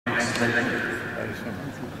The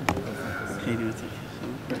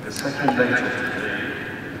second lecture today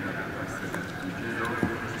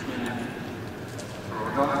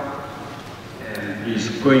and he's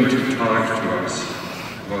going to talk to us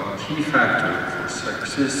about key factors for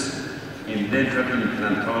success in dental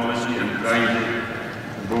implantology and guided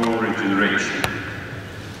bone regeneration.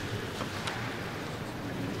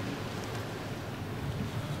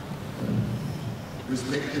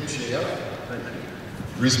 Respected Chair,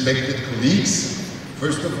 respected colleagues,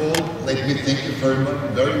 first of all, let me thank you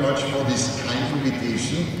very much for this kind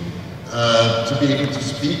invitation to be able to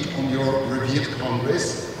speak on your revered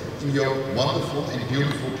Congress in your wonderful and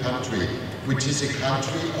beautiful country, which is a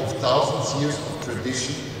country of thousands of years of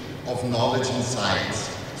tradition, of knowledge and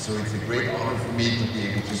science. So it's a great honor for me to be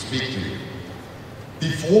able to speak to you.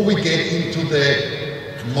 Before we get into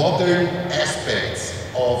the modern aspects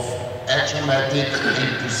of atraumatic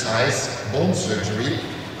and precise bone surgery,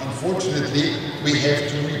 unfortunately, we have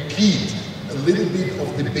to repeat a little bit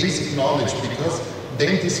of the basic knowledge because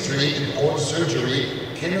dentistry and oral surgery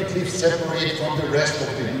cannot live separate from the rest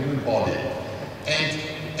of the human body. And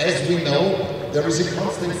as we know, there is a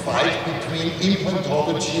constant fight between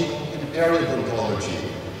implantology and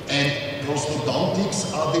periodontology. And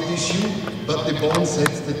prosthodontics are the issue, but the bone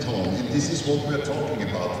sets the tone. And this is what we're talking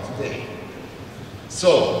about today.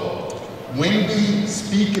 So, when we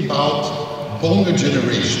speak about bone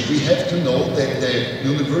regeneration, we have to know that the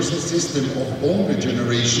universal system of bone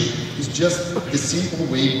regeneration is just the simple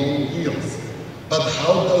way bone heals. But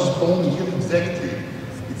how does bone heal exactly?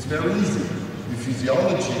 It's very easy. The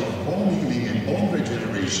physiology of bone healing and bone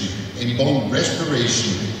regeneration and bone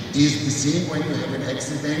restoration is the same when you have an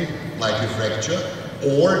accident, like a fracture,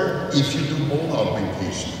 or if you do bone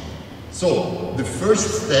augmentation. So, the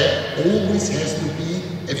first step always has to be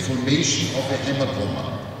a formation of a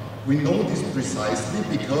hematoma. We know this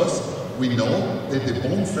precisely because we know that the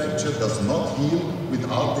bone fracture does not heal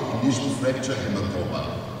without the initial fracture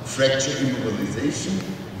hematoma. Fracture immobilization,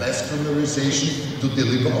 vascularization to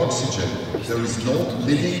deliver oxygen. There is no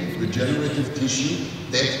living regenerative tissue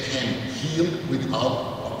that can heal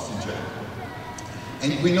without oxygen.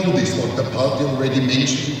 And we know this, Dr. Palti already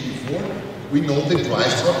mentioned it before. We know the dry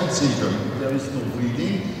socket syndrome. If there is no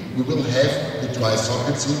bleeding, we will have the dry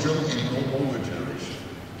socket syndrome and no bone regeneration.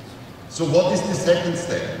 So what is the second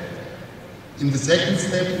step? In the second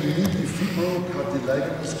step, we need the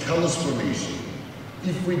fibrocartilaginous callus formation.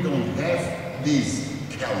 If we don't have this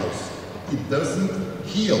callus, it doesn't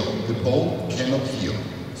heal. The bone cannot heal.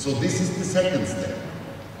 So this is the second step.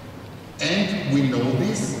 And we know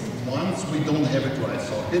this once we don't have a dry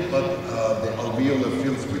socket, but the alveolar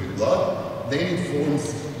fills with blood, then it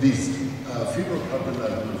forms this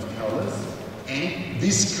fibrocartilaginous callus, and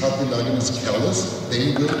this cartilaginous callus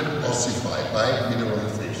then will ossify by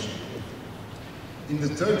mineralization. In the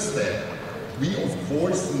third step, we of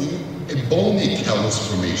course need a bony callus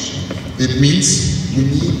formation. That means we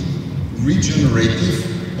need regenerative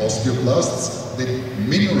osteoblasts that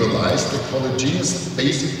mineralize the collagenous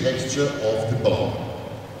basic texture of the bone.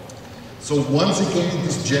 So once again, it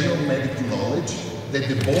is general medical knowledge that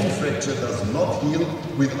the bone fracture does not heal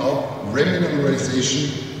without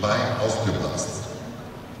remineralization by osteoblasts.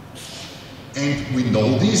 And we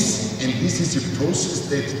know this, and this is a process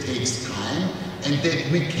that takes time and that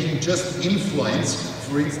we can just influence,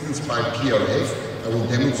 for instance, by PRF. I will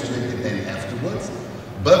demonstrate it then afterwards.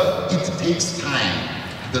 But it takes time.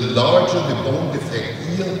 The larger the bone defect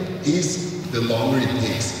heal is, the longer it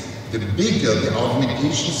takes. The bigger the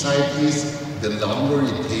augmentation site is, the longer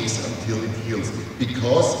it takes until it heals,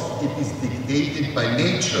 because it is dictated by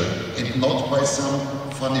nature and not by some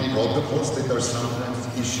funny protocols that are sometimes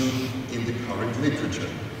issued in the current literature.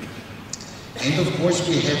 And of course,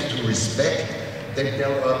 we have to respect that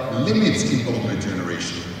there are limits in bone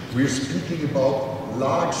regeneration. We're speaking about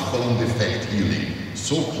large bone defect healing,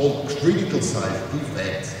 so-called critical size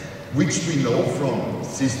defects, which we know from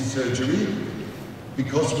cyst-surgery,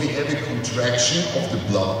 because we have a contraction of the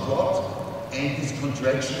blood clot, and this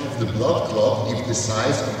contraction of the blood clot, if the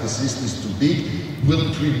size of the cyst is too big,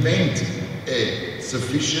 will prevent a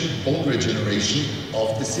sufficient bone regeneration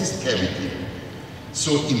of the cyst cavity.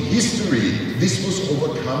 So in history, this was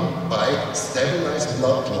overcome by stabilized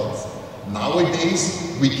blood clots.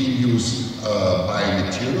 Nowadays, we can use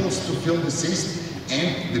biomaterials to fill the cyst,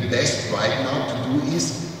 and the best right now to do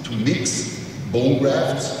is to mix bone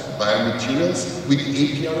grafts, biomaterials with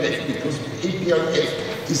aPRF, because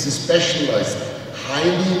aPRF is a specialized,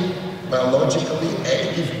 highly biologically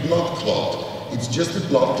active blood clot. It's just a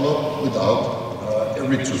blood clot without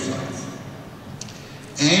erythrocytes.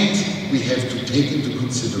 And we have to take into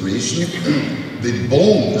consideration the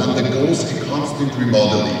bone undergoes a constant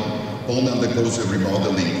remodeling. Bone undergoes a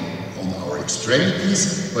remodeling on our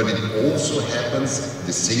extremities, but it also happens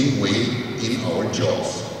the same way in our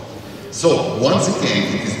jaws. So, once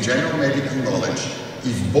again, it is general medical knowledge.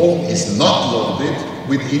 If bone is not loaded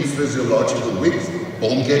within physiological width,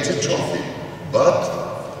 bone gets atrophy. But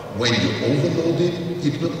when you overload it,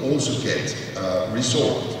 it will also get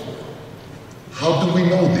resorbed. How do we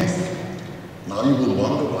know this? Now you will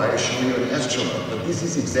wonder why I show you an astronaut, but this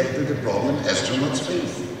is exactly the problem astronauts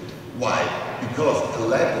face. Why? Because a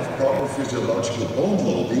lack of proper physiological bone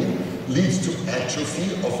loading leads to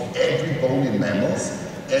atrophy of every bone in mammals,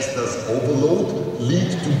 as does overload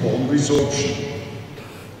lead to bone resorption.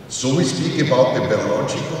 So we speak about the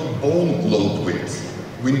biological bone load width.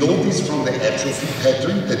 We know this from the atrophy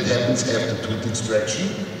pattern that happens after tooth extraction,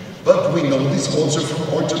 but we know this also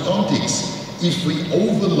from orthodontics. If we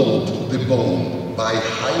overload the bone by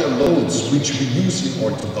higher loads, which we use in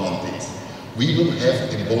orthodontics, we will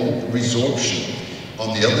have a bone resorption.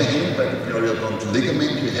 On the other hand, by the periodontal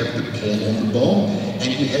ligament, you have the pull on the bone, and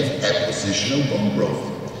you have appositional bone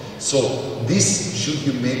growth. So this should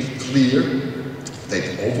be made clear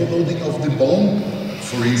that overloading of the bone,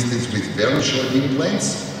 for instance with very short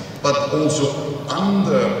implants, but also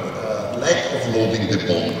under lack of loading the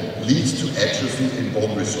bone, leads to atrophy and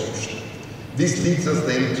bone resorption. This leads us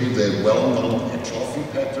then to the well-known atrophy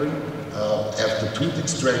pattern after tooth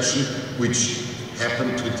extraction, which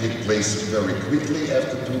happened to take place very quickly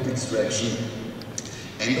after tooth extraction.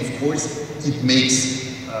 And of course, it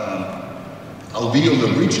makes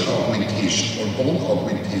alveolar ridge augmentation or bone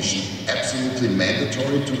augmentation absolutely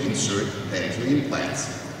mandatory to insert dental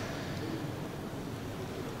implants.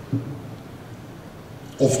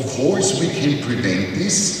 Of course, we can prevent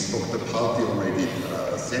this. Dr. Palti already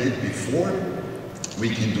said it before. We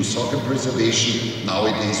can do socket preservation.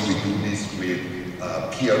 Nowadays, we do this with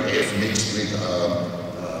PRF mixed with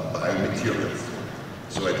biomaterials.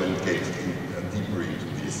 So I don't get deeper into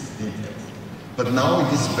these details. But now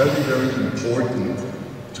it is very, very important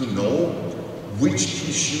to know which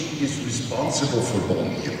tissue is responsible for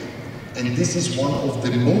bone healing. And this is one of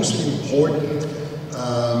the most important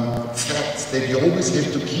facts that you always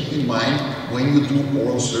have to keep in mind when you do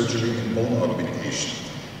oral surgery and bone augmentation.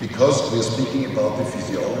 Because we are speaking about the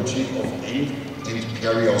physiology of end and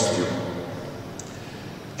periosteum.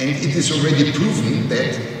 And it is already proven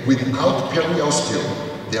that without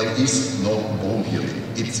periosteum, there is no bone healing.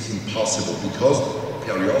 It's impossible because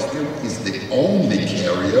periosteum is the only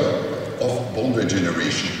carrier of bone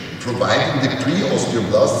regeneration, providing the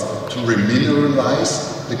pre-osteoblasts to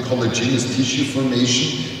remineralize the collagenous tissue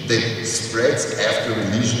formation that spreads after a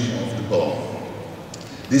lesion of the bone.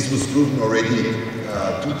 This was proven already in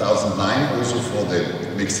 2009 also for the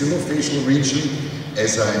maxillofacial region.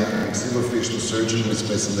 As I'm a maxillofacial surgeon with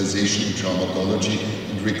specialization in traumatology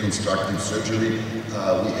and reconstructive surgery,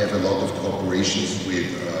 we have a lot of cooperations with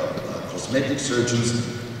cosmetic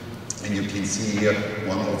surgeons. And you can see here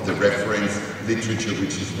one of the reference literature,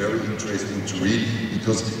 which is very interesting to read,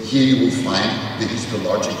 because here you will find the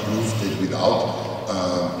histologic proof that without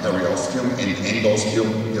periosteum and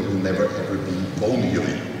endosteum, there will never ever be bone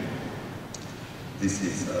healing. This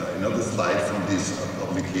is another slide from this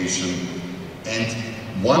publication.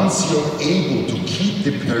 And once you're able to keep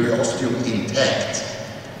the periosteum intact,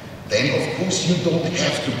 then of course you don't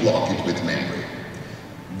have to block it with membrane.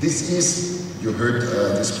 This is, you heard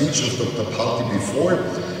the speech of Dr. Palti before.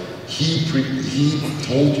 He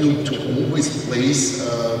told you to always place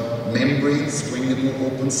membranes when you do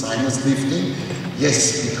open sinus lifting.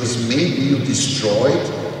 Yes, because maybe you destroyed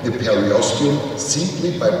the periosteum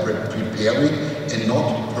simply by preparing a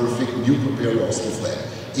not perfect mucoperiosteal flap.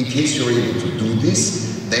 In case you're able to do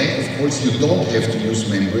this, then of course you don't have to use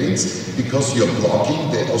membranes because you're blocking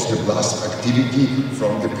the osteoblast activity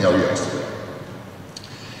from the periosteum.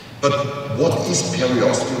 But what is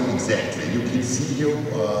periosteum exactly? You can see here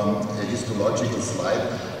a histological slide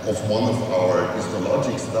of one of our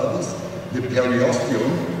histologic studies. The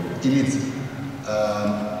periosteum in its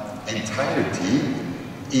entirety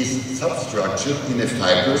is substructured in a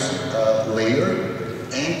fibrous layer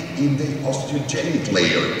and in the osteogenic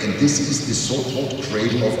layer. And this is the so-called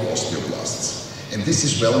cradle of osteoblasts. And this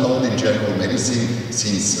is well known in general medicine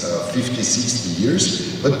since 50, 60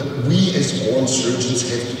 years. But we as oral surgeons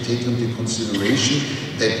have to take into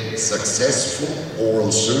consideration that successful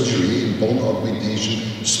oral surgery in bone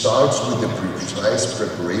augmentation starts with the precise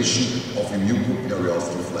preparation of a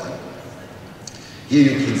mucoperiosteal flap.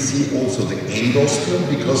 Here you can see also the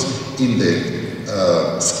endosteum, because in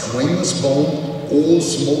the squamous bone, all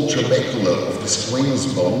small trabecula of the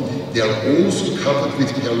squamous bone, they are also covered with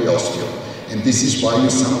periosteum. And this is why you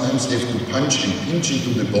sometimes have to punch and pinch into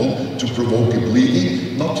the bone to provoke a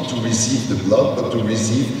bleeding, not to receive the blood, but to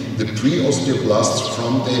receive the pre-osteoblasts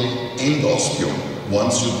from the endosteum,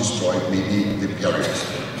 once you destroy maybe the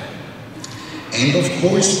periosteum. And of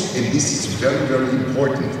course, and this is very, very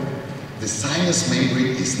important, the sinus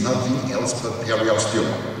membrane is nothing else but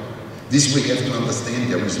periosteum. This we have to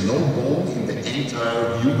understand. There is no bone in the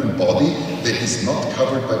entire human body that is not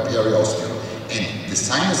covered by periosteum. And the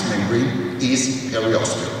sinus membrane is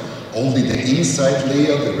periosteum. Only the inside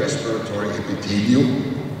layer, the respiratory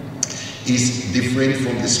epithelium, is different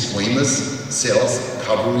from the squamous cells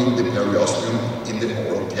covering the periosteum in the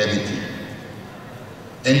oral cavity.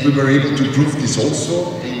 And we were able to prove this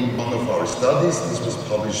also in one of our studies. This was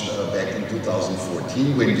published back in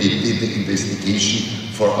 2014 when we did the investigation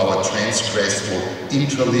for our transcrestal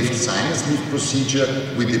INTRALIFT sinus lift procedure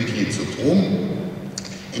with the piezotome.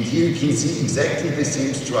 And here you can see exactly the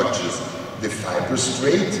same structures, the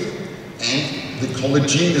fibrous-straight and the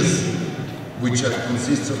collagenous, which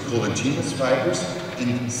consists of collagenous fibers,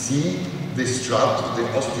 and see the strut, the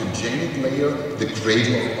osteogenic layer, the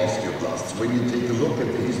cradle of osteoblasts. When you take a look at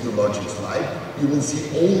the histologic slide, you will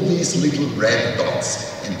see all these little red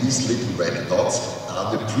dots. And these little red dots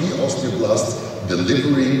are the pre-osteoblasts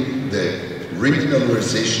delivering the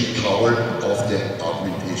remineralization power of the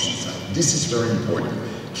augmentation site. This is very important.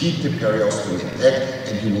 Keep the periosteum intact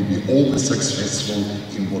and you will be always successful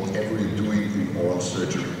in whatever you're doing in oral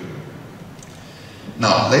surgery.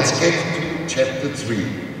 Now, let's get to chapter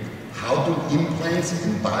 3. How do implants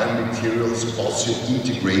and biomaterials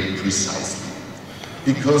osseointegrate precisely?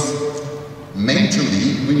 Because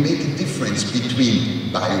mentally, we make a difference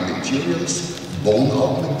between biomaterials, bone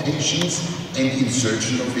augmentations, and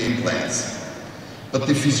insertion of implants. But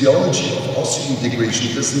the physiology of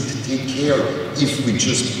osseointegration doesn't take care if we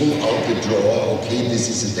just pull out the drawer, okay, this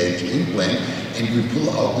is a dental implant, and we pull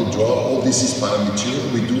out the drawer, oh, this is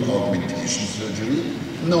biomaterial, we do augmentation surgery.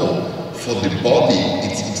 No, for the body,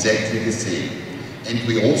 it's exactly the same. And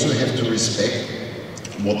we also have to respect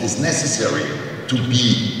what is necessary to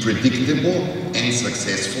be predictable and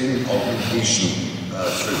successful in augmentation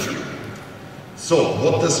surgery. So,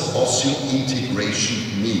 what does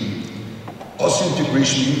osseointegration mean?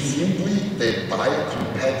 Osseointegration means simply that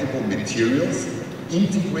biocompatible materials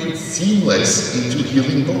integrate seamless into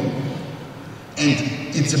healing bone.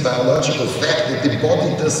 And it's a biological fact that the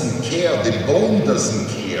body doesn't care, the bone doesn't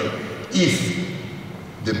care if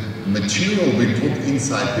the material we put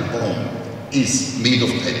inside the bone is made of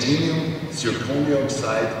titanium, zirconia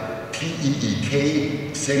oxide,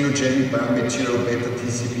 PEEK, xenogenic biomaterial,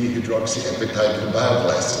 beta-TCP, hydroxyapatite, or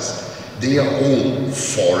bioplastics. They are all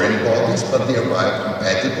foreign bodies, but they are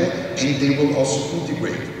biocompatible and they will also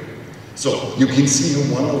integrate. So you can see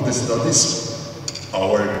in one of the studies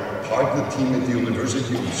our partner team at the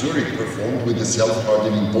University of Zurich performed with a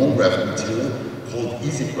self-hardening bone graft material called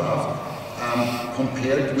easygraft,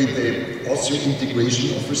 compared with the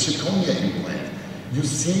osseointegration of a zirconia implant. You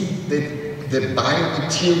see that the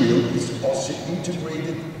biomaterial is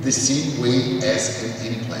osseointegrated the same way as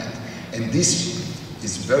an implant. And this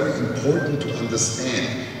is very important to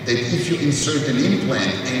understand that if you insert an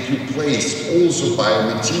implant and you place also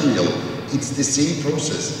biomaterial, it's the same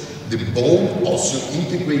process. The bone also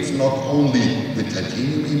integrates not only the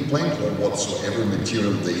titanium implant or whatsoever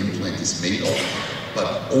material the implant is made of,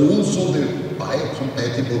 but also the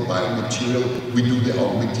biocompatible biomaterial we do the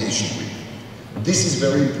augmentation with. This is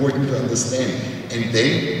very important to understand. And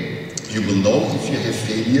then you will know if you have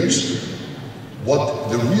failures, what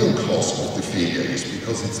the real cause of the failure is,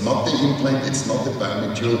 because it's not the implant, it's not the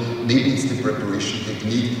biomaterial, maybe it's the preparation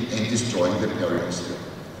technique and destroying the periosteum.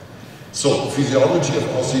 So, physiology of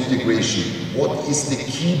osseointegration, what is the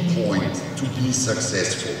key point to be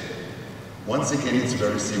successful? Once again, it's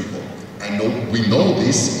very simple. We know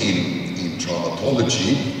this in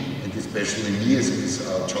traumatology, and especially me as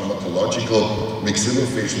a traumatological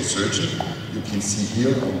maxillofacial surgeon. You can see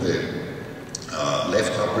here on the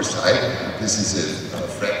left upper side, this is a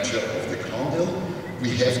fracture of the condyle. We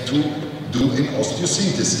have to do an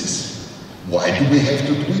osteosynthesis. Why do we have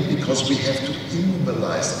to do it? Because we have to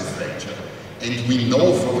immobilize the fracture. And we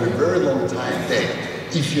know for a very long time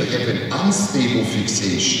that if you have an unstable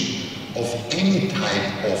fixation of any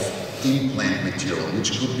type of implant material,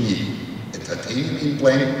 which could be a titanium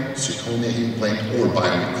implant, zirconia implant, or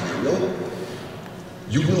biomaterial,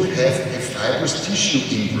 you will have a fibrous tissue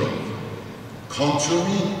ingrowth.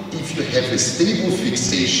 Contrary, if you have a stable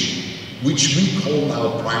fixation, which we call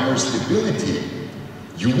now primary stability,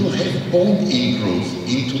 you will have bone ingrowth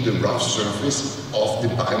into the rough surface of the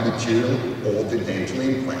biomaterial or the dental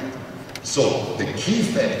implant. So the key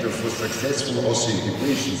factor for successful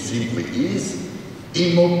osseointegration simply is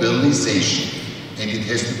immobilization, and it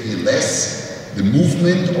has to be less the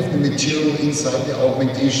movement of the material inside the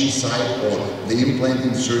augmentation site or the implant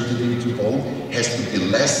inserted into bone has to be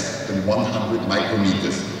less than 100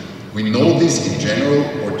 micrometers. We know this in general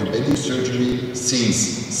orthopedic surgery since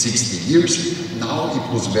 60 years. Now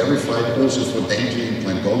it was verified also for dental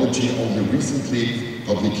implantology. Only recently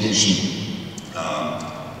publication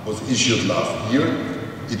was issued last year.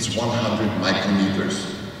 It's 100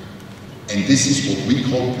 micrometers. And this is what we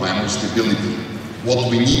call primary stability. What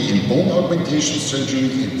we need in bone augmentation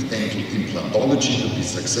surgery and dental implantology to be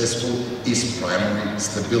successful is primary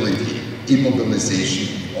stability,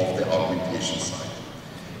 immobilization of the augmentation site.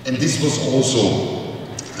 And this was also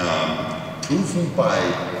proven by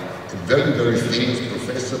a very, very famous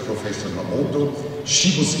professor, Professor Mamoto.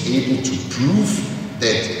 She was able to prove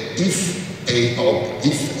that if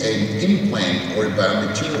an implant or a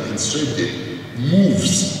biomaterial inserted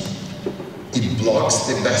moves, it blocks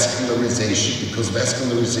the vascularization, because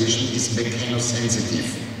vascularization is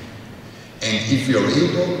mechanosensitive. And if you're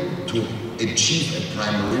able to achieve a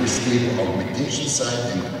primarily stable augmentation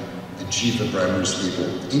site and achieve a primarily stable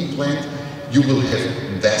implant, you will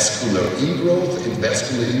have vascular ingrowth, and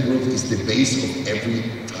vascular ingrowth is the base of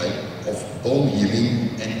every type of bone healing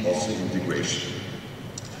and osseointegration.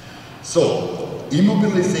 So,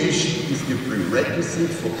 immobilization is the prerequisite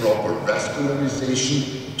for proper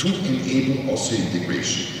vascularization to enable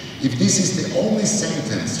osseointegration. If this is the only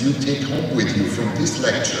sentence you take home with you from this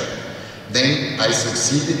lecture, then I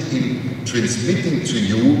succeeded in transmitting to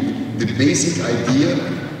you the basic idea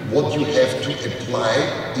what you have to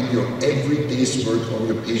apply in your everyday's work on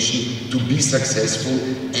your patient to be successful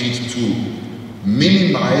and to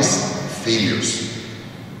minimize failures.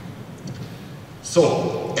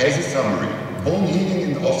 So, as a summary, bone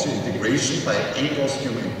healing and osseointegration by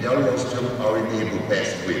endosteum and periosteum are enabled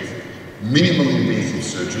best with minimal invasive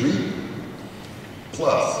surgery,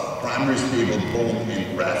 plus primary stable bone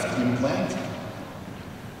and graft implant.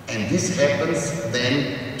 And this happens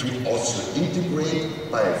then to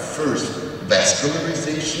osseointegrate by first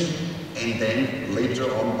vascularization and then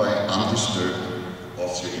later on by undisturbed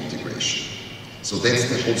osseointegration. So that's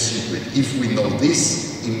the whole secret. If we know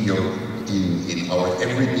this in our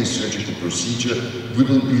everyday surgical procedure, we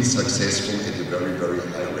will be successful at a very, very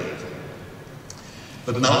high rate.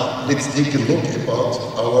 But now let's take a look about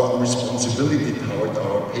our responsibility toward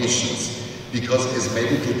our patients, because as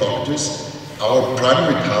medical doctors, our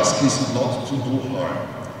primary task is not to do harm.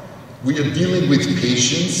 We are dealing with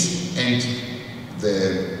patients, and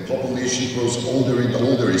the population grows older and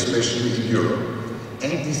older, especially in Europe.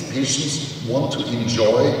 And these patients want to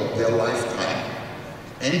enjoy their lifetime.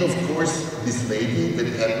 And of course, this lady that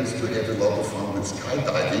happens to have a lot of fun with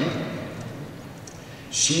skydiving,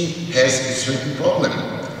 she has a certain problem.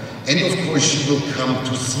 And of course, she will come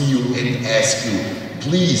to see you and ask you,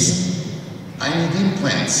 please, I need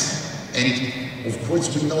implants. And of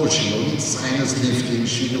course, we know she will need sinus lifting,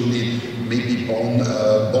 she will need maybe bone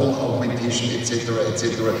augmentation, etc.,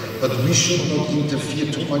 etc. But we should not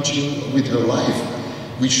interfere too much with her life.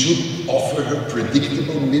 We should offer her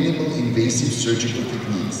predictable, minimal invasive surgical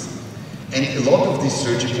techniques. And a lot of these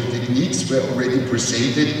surgical techniques were already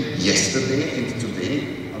presented yesterday and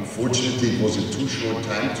today. Unfortunately, it was a too short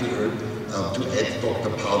time to add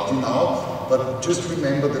Dr. Palti now, but just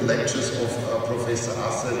remember the lectures of Professor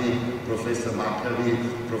Assari, Professor Macari,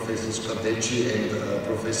 Professor Scardecci, and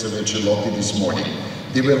Professor Vercellotti this morning.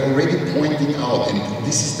 They were already pointing out, and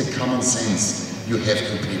this is the common sense you have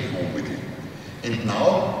to take home with you. And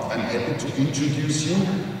now I'm happy to introduce you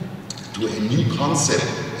to a new concept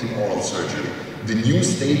in oral surgery, the new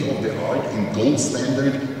state-of-the-art and gold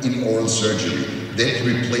standard in oral surgery that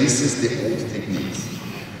replaces the old techniques.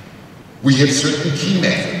 We have certain key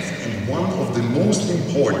methods, and one of the most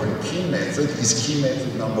important key methods is key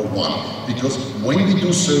method number 1, because when we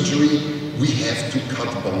do surgery, we have to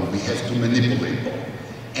cut bone, we have to manipulate bone.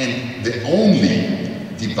 And the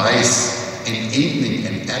only device enabling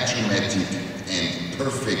an atraumatic and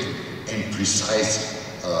perfect and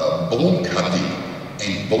precise bone cutting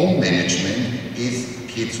and bone management is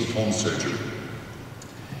Piezotome-surgery.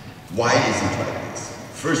 Why is it like this?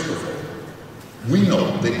 First of all, we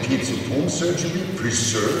know that Piezotome-surgery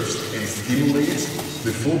preserves and stimulates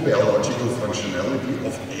the full biological functionality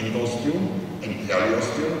of endosteum and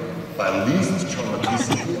periosteum by least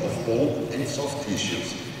traumaticity of bone and soft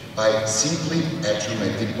tissues by simply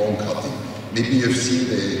atraumatic bone cutting. Maybe you've seen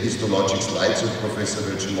the histologic slides of Professor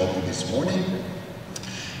Vercellotti this morning.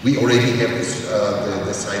 We already have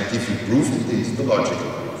the scientific proof and the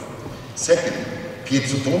histological proof. Second,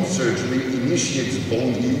 Piezotome-surgery initiates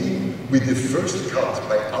bone healing with the first cut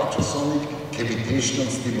by ultrasonic cavitational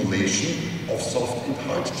stimulation of soft and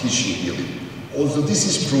hard tissue healing. Also, this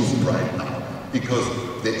is proven right now, because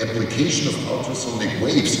the application of ultrasonic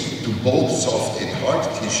waves to both soft and hard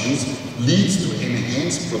tissues leads to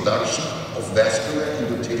enhanced production of vascular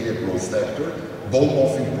endothelial growth factor,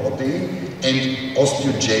 bone-morphing protein, and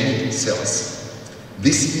osteogenic cells.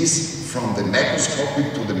 This is from the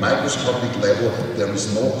macroscopic to the microscopic level. There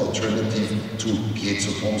is no alternative to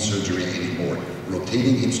piezotome surgery anymore.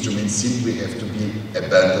 Rotating instruments simply have to be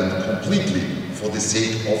abandoned completely for the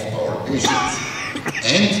sake of our patients.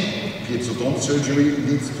 And piezotome surgery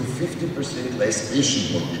leads to 50% less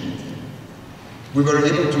patient morbidity. We were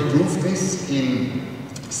able to prove this in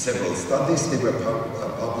several studies. They were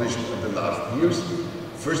published in the last years.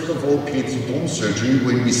 First of all, piezotome surgery,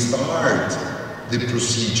 when we start the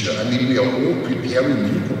procedure, I mean, we are all preparing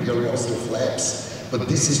mucoperiostal flaps, but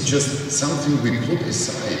this is just something we put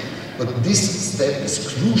aside. But this step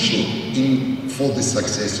is crucial for the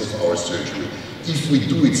success of our surgery. If we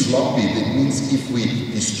do it sloppy, that means if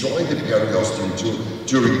we destroy the periosteum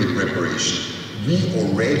during the preparation, we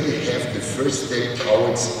already have the first step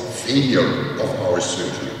towards failure of our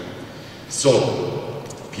surgery. So,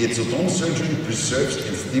 piezotome surgery preserves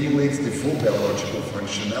and stimulates the full biological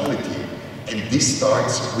functionality, and this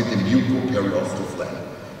starts with the mucoperiostal flap.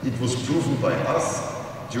 It was proven by us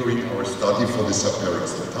during our study for the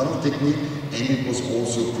subperiostal tunnel technique, and it was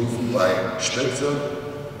also proven by Stötzer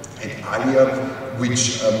and Alia,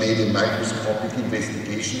 which made a microscopic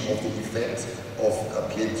investigation of the effects of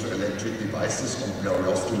piezoelectric devices on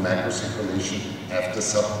periosteal macrocirculation after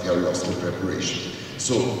subperiostal preparation.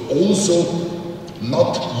 So also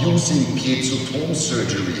not using piezotome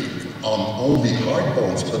surgery on only hard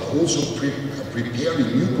bones, but also preparing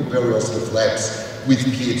mucoperiostal flaps with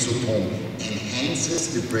piezotome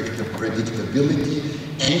enhances the predictability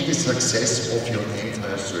and the success of your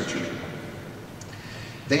entire surgery.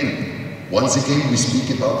 Then, once again, we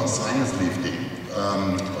speak about sinus lifting.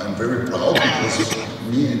 I'm very proud because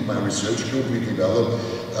me and my research group, we developed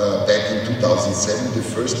back in 2007 the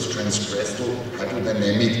first transcrestal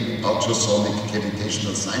hydrodynamic ultrasonic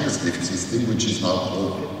cavitational sinus lift system, which is now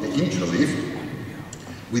called the INTRALIFT.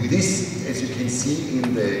 With this, as you can see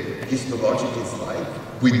in the histological slide,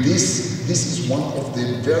 with this is one of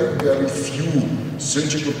the very, very few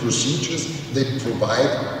surgical procedures that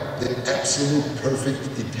provide the absolute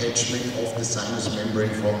perfect detachment of the sinus membrane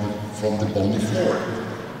from the bony floor,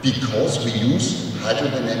 because we use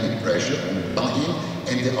hydrodynamic pressure on the one hand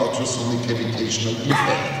and the ultrasonic cavitational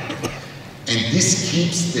effect. And this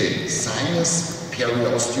keeps the sinus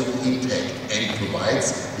periosteum intact and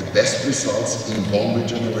provides the best results in bone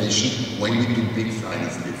regeneration when we do big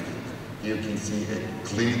sinus lifting. Here you can see a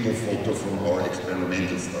clinical photo from our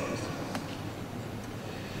experimental studies.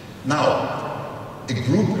 Now, a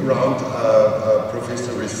group around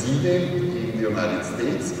Professor Reside in the United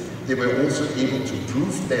States, they were also able to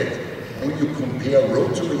prove that when you compare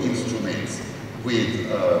rotary instruments with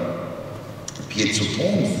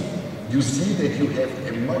piezotomes, you see that you have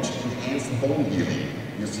a much enhanced bone healing.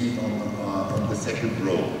 You see it on the second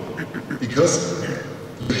row. Because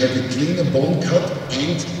you have a cleaner bone cut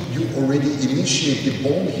and you already initiate the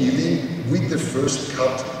bone healing with the first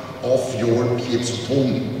cut of your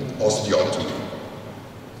piezotome osteotomy.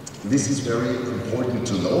 This is very important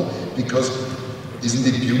to know, because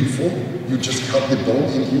isn't it beautiful? You just cut the bone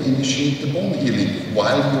and you initiate the bone healing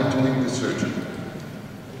while you're doing the surgery.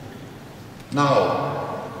 Now,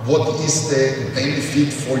 what is the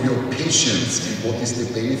benefit for your patients and what is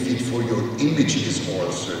the benefit for your image as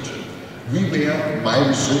oral surgeon? We were, my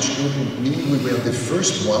research group and me, we were the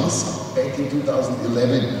first ones back in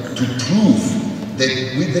 2011 to prove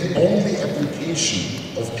that with the only application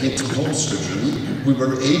of piezotome surgery, we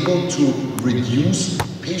were able to reduce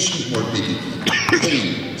patient morbidity,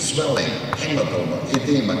 pain, swelling, hematoma,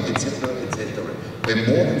 edema, etc., by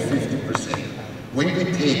more than 50%. When we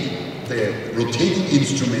take the rotating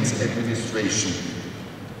instruments administration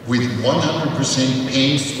with 100%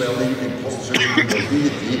 pain, swelling, and post-surgical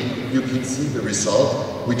morbidity, you can see the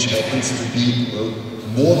result, which happens to be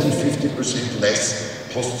more than 50%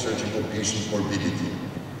 less post-surgical patient morbidity.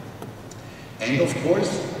 And of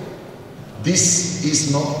course, this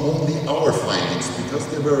is not only our findings, because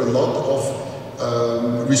there were a lot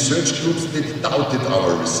of research groups that doubted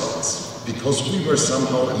our results, because we were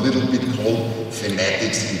somehow a little bit called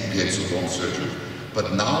fanatics in piezotome surgery.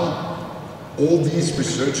 But now, all these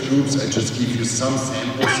research groups, I just give you some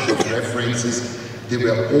samples of references, they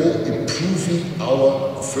were all improving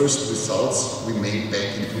our first results we made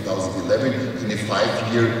back in 2011 in a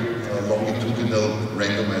 5-year longitudinal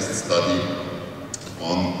randomized study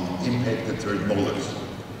on impacted third molars.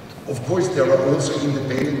 Of course, there are also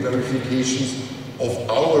independent verifications of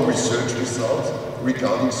our research results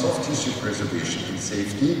regarding soft tissue preservation and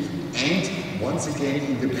safety, and once again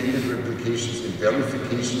independent replications and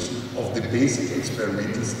verifications of the basic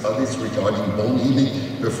experimental studies regarding bone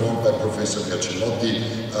healing performed by Professor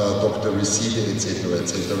Bercilotti, Dr. Reside, etc.,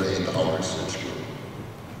 and our research group.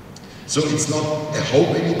 So it's not a hope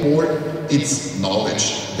anymore, it's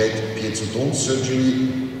knowledge that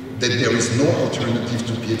Piezotome-surgery, that there is no alternative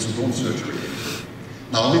to Piezotome-surgery.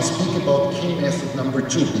 Now let's speak about key method number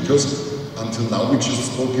 2, because until now we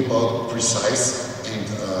just spoke about precise and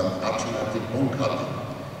automatic bone cutting.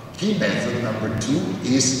 Key method number 2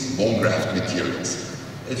 is bone graft materials.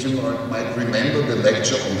 As you might remember the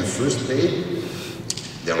lecture on the first day,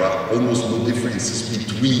 there are almost no differences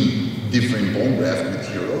between different bone graft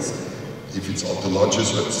materials. If it's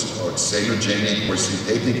autologous or xenogenic or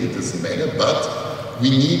synthetic, it doesn't matter, but we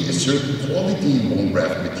need a certain quality in bone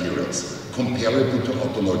graft materials comparable to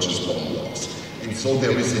autologous bone blocks. And so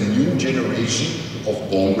there is a new generation of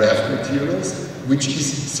bone graft materials, which is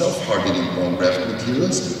self-hardening bone graft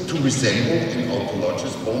materials to resemble an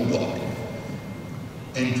autologous bone block.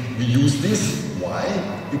 And we use this, why?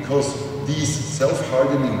 Because these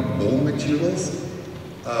self-hardening bone materials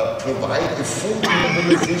provide a full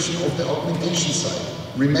immobilization of the augmentation site.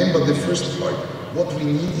 Remember the first part, what we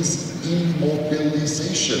need is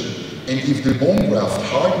immobilization. And if the bone graft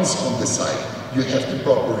hardens on the site, you have the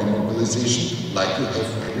proper immobilization like you have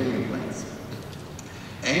for the implants.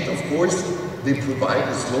 And of course, they provide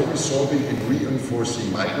a slow resorbing and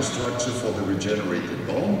reinforcing microstructure for the regenerated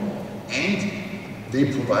bone, and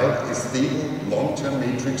they provide a stable long-term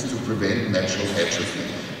matrix to prevent natural atrophy.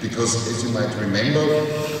 Because as you might remember,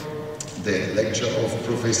 the lecture of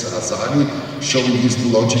Professor Azadi showing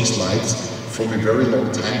histologic slides from a very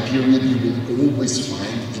long time period, you will always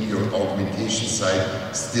find in your augmentation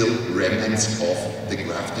site still remnants of the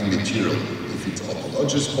grafting material. If it's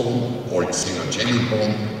autologous bone or xenogenic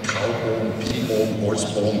bone, cow bone, pig bone, horse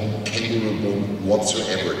bone, kangaroo bone,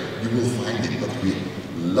 whatsoever, you will find it. But we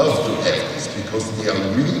love to have this because they are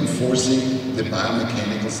reinforcing the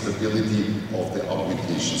biomechanical stability of the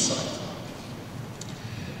augmentation site.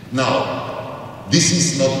 Now, this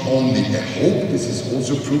is not only a hope, this is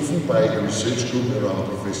also proven by a research group around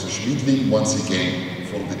Professor Schmidling, once again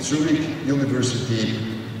from the Zurich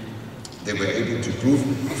University. They were able to prove,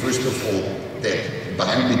 first of all, that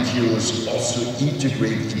biomaterials also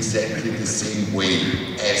integrate exactly the same way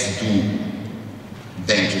as do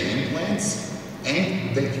dental implants,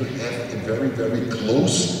 and that you have a very, very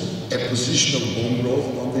close apposition of bone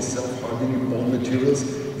growth on the self-hardening bone materials.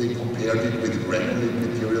 They compared it with granulate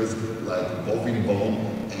materials like bovine bone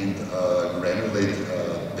and granulate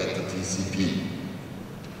beta-TCP.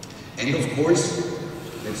 And of course,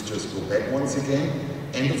 let's just go back once again,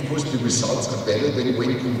 and of course the results are better than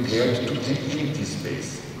when compared to an empty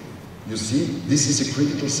space. You see, this is a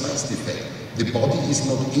critical size defect. The body is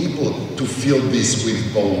not able to fill this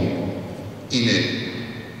with bone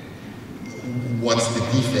once the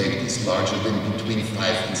defect is larger than between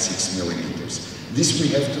 5 and 6 millimeters. This we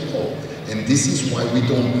have to know, and this is why we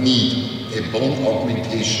don't need a bone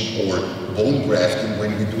augmentation or bone grafting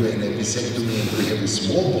when we do an episectomy and we have a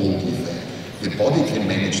small bone defect. The body can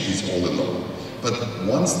manage this all alone. But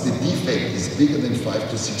once the defect is bigger than 5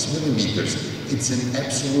 to 6 millimeters, it's an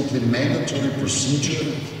absolutely mandatory procedure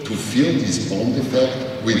to fill this bone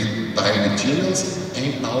defect with biomaterials,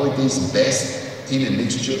 and nowadays best in a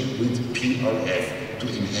mixture with PRF to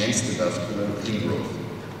enhance the vascular ingrowth.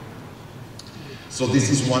 So this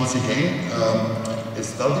is once again a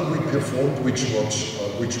study we performed which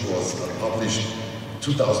was published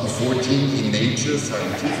 2014 in Nature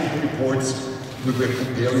Scientific Reports. We were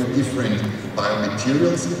comparing different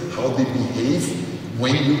biomaterials, how they behave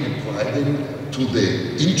when we apply them to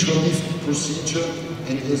the INTRALIFT procedure.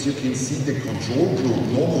 And as you can see, the control group,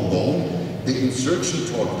 normal bone, the insertion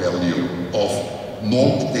torque value of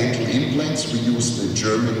non-dental implants. We use the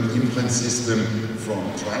German implant system from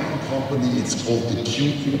Triangle Company. It's called the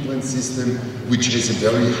Cube implant system, which has a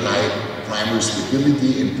very high primary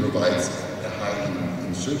stability and provides a high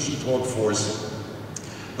insertion torque force.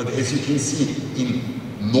 But as you can see,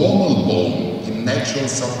 in normal bone, in natural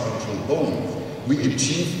subcontrol bone, we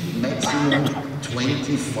achieve maximum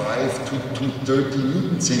 25 to 30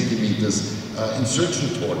 Newton centimeters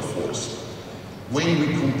insertion torque force. When we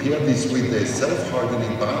compare this with the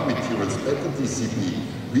self-hardening biomaterials,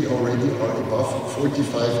 beta-TCP, we already are above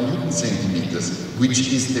 45 Newton centimeters, which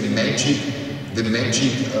is the magic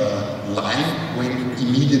line when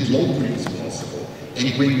immediate loading is possible.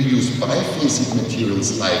 And when we use biphasic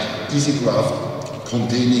materials like easygraft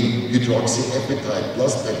containing hydroxyapatite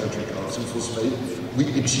plus beta-3 calcium phosphate, we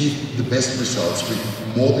achieve the best results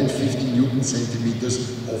with more than 50 Newton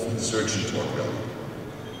centimeters of insertion torque value.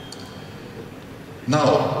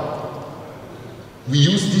 Now, we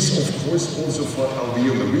use this, of course, also for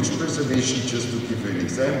alveolar ridge preservation. Just to give you an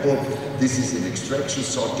example, this is an extraction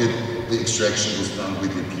socket. The extraction was done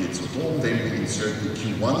with the piezotome. Then we insert the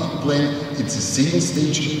Q1 implant. It's a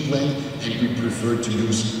single-stage implant, and we prefer to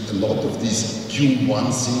use a lot of these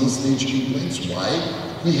Q1 single-stage implants. Why?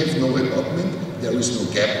 We have no abutment. There is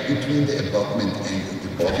no gap between the abutment and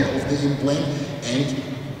the body of the implant, and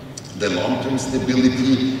the long-term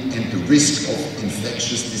stability and the risk of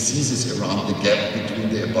infectious diseases around the gap between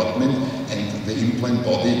the abutment and the implant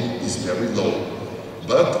body is very low.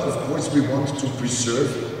 But of course we want to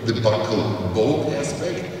preserve the buccal bone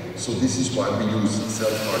aspect, so this is why we use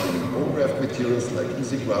self-hardening bone graft materials like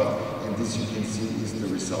easygraft, and this you can see is the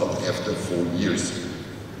result after 4 years.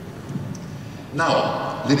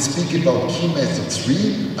 Now, let's speak about key method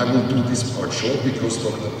 3. I will do this part short because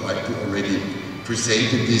Dr. Palti already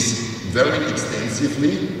presented this very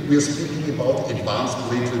extensively. We are speaking about advanced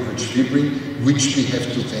platelet-rich fibrin, which we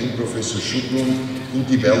have to thank Professor Choukroun, who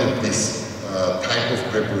developed this type of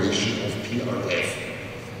preparation of PRF.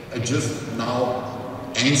 I just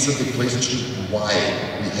now answer the question why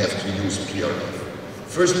we have to use PRF.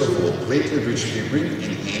 First of all, platelet-rich fibrin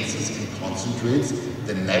enhances and concentrates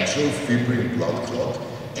the natural fibrin blood clot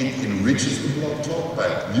and enriches the blood clot by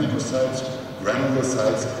leukocytes,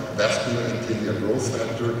 granulocytes, vascular endothelial growth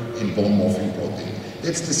factor, and bone morphing protein.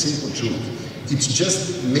 That's the simple truth. It's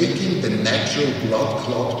just making the natural blood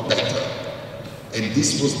clot better. And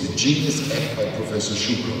this was the genius act by Professor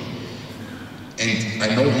Choukroun. And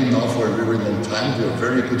I know him now for a very long time. We are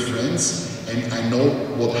very good friends. And I know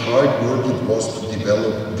what hard work it was to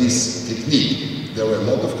develop this technique. There are a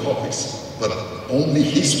lot of copies, but only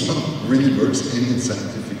his one really works, and it's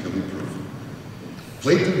scientifically proven.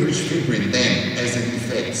 Platelet-rich fibrin then, as an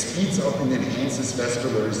effect, speeds up and enhances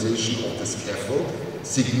vascularization of the scaffold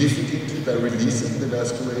significantly by releasing the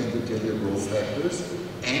vascular endothelial growth factors,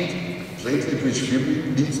 and platelet-rich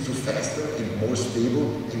fibrin leads to faster and more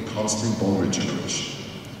stable and constant bone regeneration.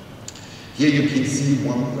 Here you can see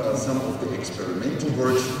some of the experimental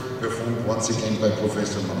works performed once again by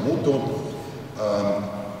Professor Mamoto,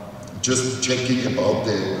 just checking about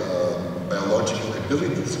the biological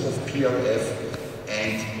abilities of PRF.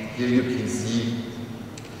 And here you can see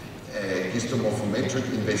a histomorphometric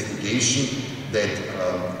investigation that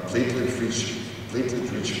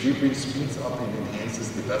platelet-rich fibrin speeds up and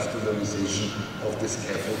enhances the vascularization of the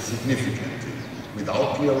scaffold significantly.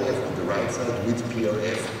 Without PRF on the right side, with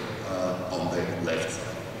PRF on the left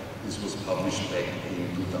side. This was published back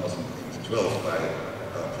in 2012 by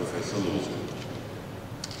Professor Lose.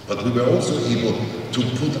 But we were also able to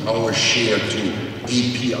put our share to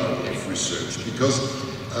aPRF research because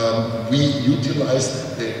we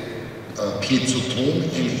utilized the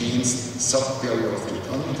piezotome-enhanced subperiostal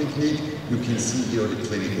tunnel technique. You can see here a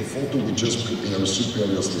clinical photo. We just prepare a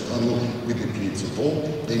subperiostal tunnel with the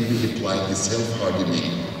piezotome. Then we apply the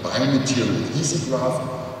self-hardening biomaterial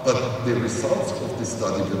easygraft. But the results of the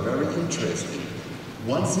study were very interesting.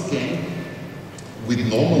 Once again, with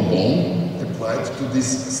normal bone applied to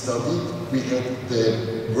this study, we had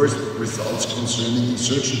the worst results concerning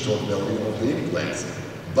insertion torque value of the implants.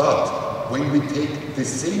 But when we take the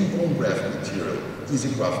same bone graft material,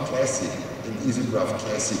 easygraft classic and easygraft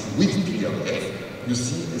classic with PRF, you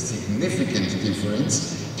see a significant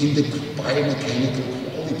difference in the biomechanical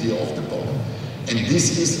quality of the bone. And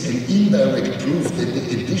this is an indirect proof that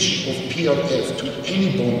the addition of PRF to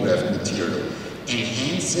any bone graft material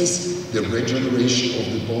enhances the regeneration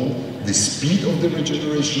of the bone, the speed of the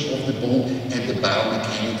regeneration of the bone, and the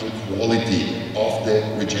biomechanical quality of the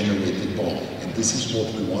regenerated bone. And this is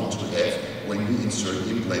what we want to have when we insert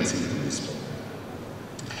implants into this bone.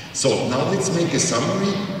 So now let's make a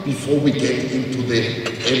summary before we get into the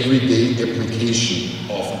everyday application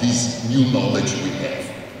of this new knowledge we have.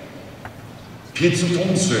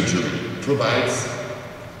 Piezotome-surgery provides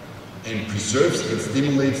and preserves and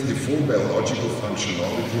stimulates the full biological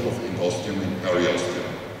functionality of endosteum and periosteum.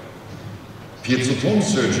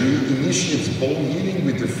 Piezotome-surgery initiates bone healing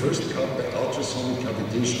with the first cut by ultrasonic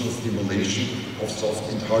cavitational stimulation of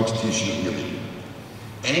soft and hard tissue healing.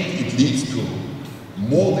 And it leads to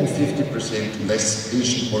more than 50% less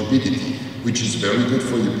patient morbidity, which is very good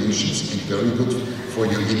for your patients and very good for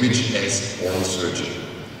your image as oral surgeon.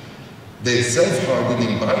 The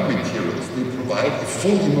self-hardening biomaterials, they provide a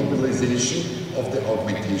full immobilization of the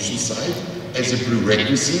augmentation site as a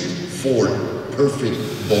prerequisite for perfect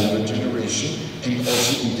bone regeneration and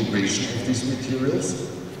also integration of these materials.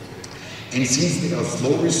 And since they are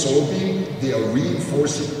slow resorbing, they are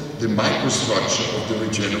reinforcing the microstructure of the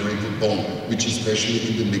regenerated bone, which especially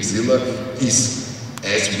in the maxilla is,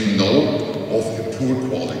 as we know, of a poor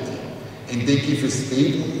quality. And they give a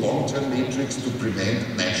stable long-term matrix to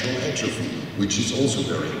prevent natural atrophy, which is also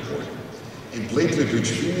very important. And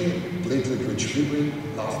platelet-rich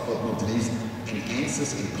fibrin, last but not least,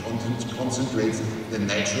 enhances and concentrates the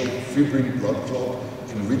natural fibrin blood clot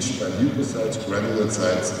enriched by leukocytes,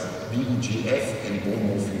 granulocytes, VEGF and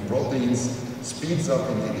bone-morphing proteins, speeds up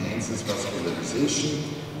and enhances vascularization,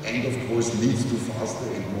 and of course leads to faster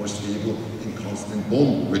and more stable and constant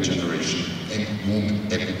bone regeneration and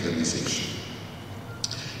wound epithelialization.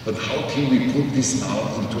 But how can we put this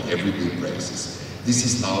now into everyday praxis? This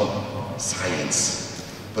is now science.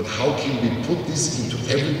 But how can we put this into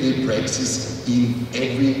everyday praxis in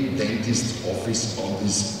every dentist's office on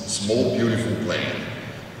this small, beautiful planet?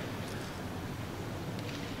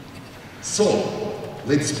 So,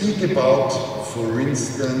 let's speak about, for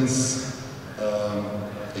instance,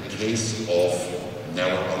 a case of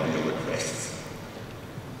narrow alveolar crests.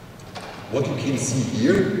 What you can see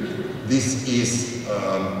here, this is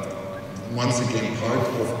once again part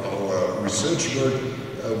of our research work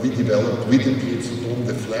we developed with the piezotome,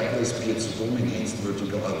 the flapless piezotome enhanced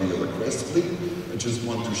vertical alveolar crest split. I just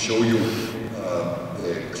want to show you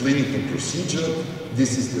the clinical procedure.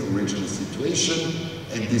 This is the original situation,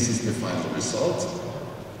 and this is the final result.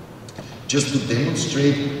 Just to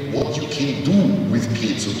demonstrate what you can do with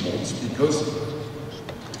piezotomes, because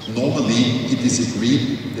normally it is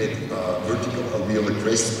agreed that vertical alveolar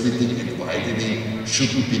crest splitting and widening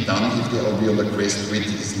shouldn't be done if the alveolar crest width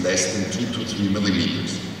is less than 2 to 3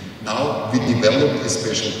 millimeters. Now we developed a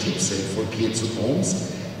special tip set for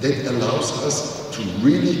piezotomes that allows us to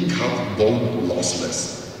really cut bone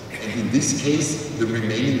lossless. And in this case, the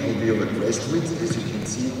remaining alveolar crest width, as you can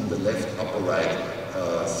see on the left upper right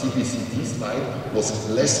CBCT slide, was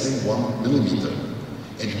less than 1 millimeter.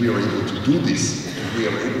 And we are able to do this. And we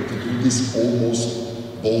are able to do this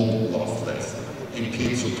almost bone lossless. And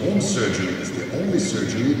Piezotome-surgery is the only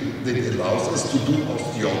surgery that allows us to do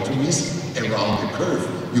osteotomies around the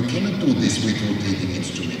curve. You cannot do this with rotating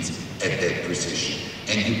instruments at that precision.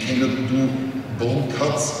 And you cannot do bone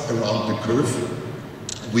cuts around the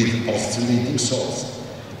curve with oscillating saws.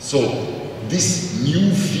 So this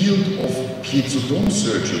new field of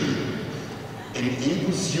Piezotome-surgery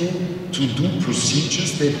enables you to do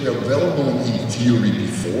procedures that were well known in theory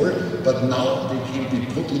before, but now they can be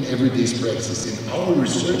put in everyday practice. In our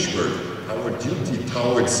research work, our duty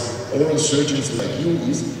towards oral surgeons like you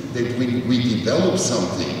is that when we develop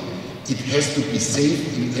something, it has to be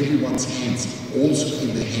safe in everyone's hands, also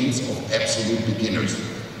in the hands of absolute beginners.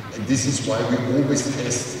 And this is why we always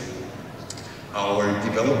test our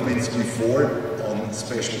developments before on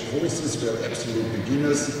special courses where absolute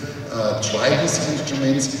beginners try these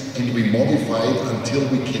instruments, and we modify it until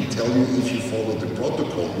we can tell you if you follow the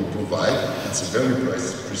protocol we provide. It's a very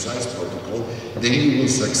precise protocol. Then you will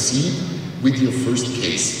succeed with your first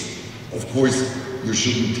case. Of course, you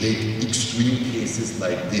shouldn't take extreme cases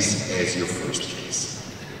like this as your first case.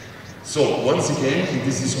 So once again, and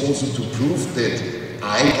this is also to prove that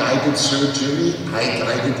eye-guided surgery,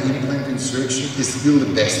 eye-guided implant insertion is still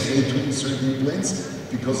the best way to insert implants,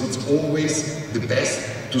 because it's always the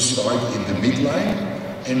best to start in the midline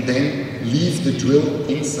and then leave the drill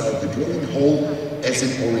inside the drilling hole as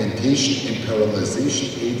an orientation and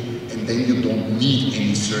parallelization aid, and then you don't need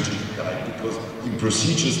any surgical guide, because in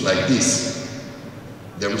procedures like this,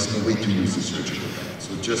 there is no way to use a surgical guide.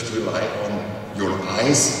 So just rely on your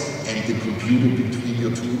eyes and the computer between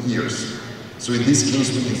your two ears. So in this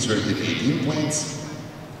case, we inserted 8 implants.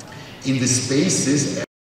 In the spaces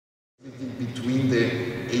between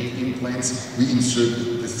the 8 implants, we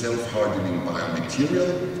inserted the self-hardening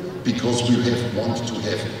biomaterial, because we want to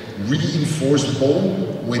have reinforced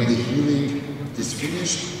bone when the healing is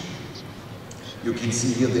finished. You can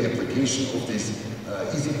see here the application of this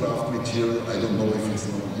easygraft material. I don't know if it's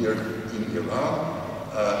known here in Iran.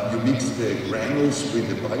 You mix the granules with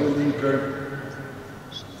the biolinker.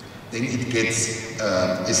 Then it gets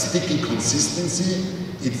a sticky consistency.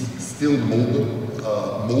 It's still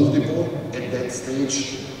moldable at that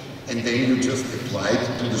stage. And then you just apply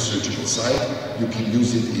it to the surgical site. You can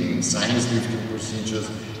use it in sinus lifting procedures,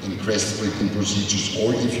 in Crest-Splitting procedures,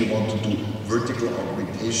 or if you want to do vertical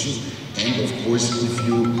augmentations. And of course, if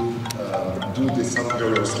you do the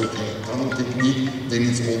subperiostal tunnel technique, then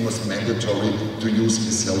it's almost mandatory to use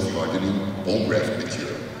a self-hardening bone graft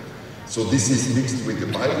material. So this is mixed with the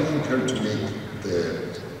biolinker to make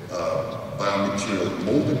the biomaterial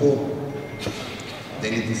moldable.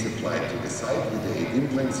 Then it is applied to the site with the 8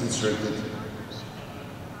 implants inserted.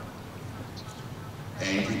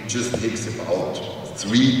 And it just takes about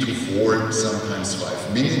 3 to 4, sometimes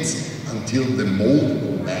 5 minutes until the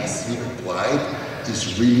moldable mass you applied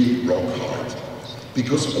is really rock hard.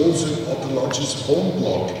 Because also an autologous bone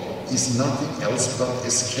block is nothing else but a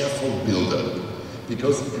scaffold builder.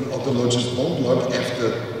 Because an autologous bone block after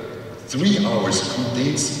 3 hours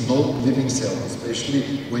contains no living cell, especially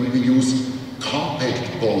when we use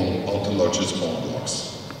compact bone autologous bone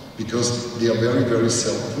blocks. Because they are very, very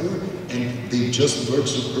cell poor and they just work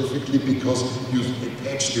so perfectly because you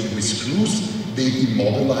attach them with screws, they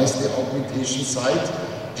immobilize the augmentation site,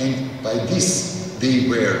 and by this they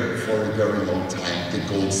were for a very long time the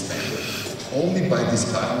gold standard. Only by this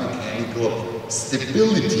biomechanical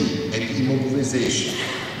stability and immobilization.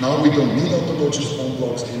 Now we don't need autologous bone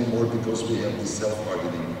blocks anymore because we have this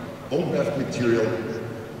self-hardening bone graft material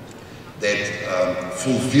that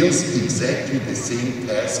fulfills exactly the same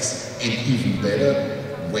tasks and even better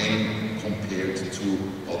when compared to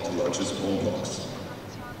autologous bone blocks.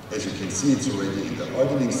 As you can see, it's already in the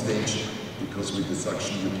hardening stage because with the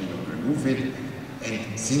suction you cannot remove it.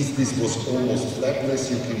 And since this was almost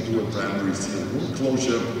flapless, you can do a primary seal wound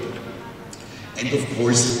closure. And of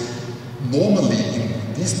course, normally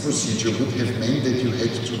in this procedure would have meant that you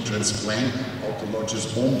had to transplant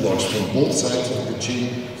autologous bone blocks from both sides of the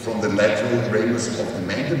chin, from the lateral ramus of the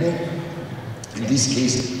mandible. In this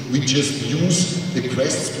case, we just use the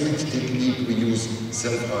Crest-Split technique. We use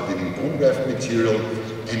self-hardening bone graft material,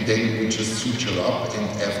 and then we just suture up,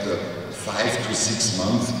 and after 5 to 6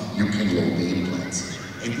 months, you can load the implants.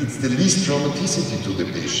 And it's the least traumaticity to the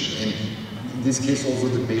patient. And in this case, also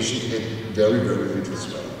the patient had very, very little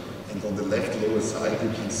swelling. And on the left lower side, you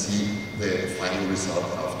can see the final result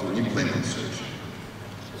after implant insertion.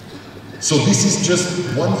 So this is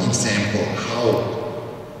just one example how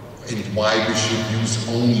and why we should use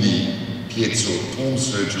only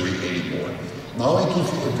Piezotome-surgery anymore. Now I give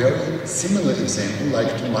you a very similar example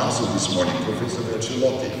like Tommaso this morning, Professor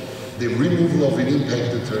Vercellotti, the removal of an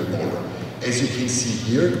impacted third molar. As you can see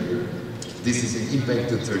here, this is an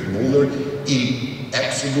impacted third molar in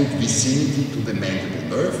absolute vicinity to the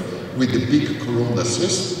mandible nerve with a big corona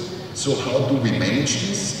cyst. So how do we manage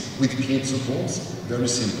this with piezotomes? Very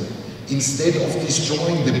simple. Instead of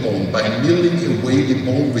destroying the bone by milling away the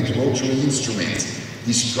bone with rotary instruments,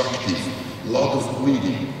 destructive, lot of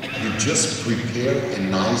bleeding, you just prepare a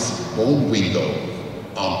nice bone window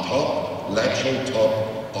on top, lateral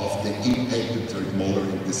top of the impacted third molar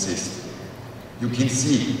in the cyst. You can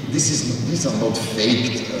see these are not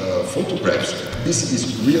faked photographs. This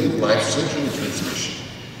is real life surgery transmission.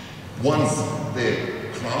 Once the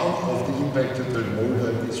crown of the impacted third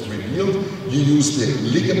molar is revealed, you use the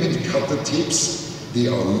ligament cutter tips. They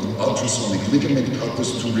are ultrasonic ligament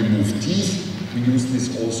cutters to remove teeth. We use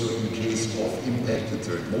this also in case of impacted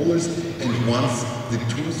third molars. And once the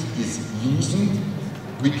tooth is loosened,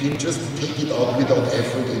 we can just take it out without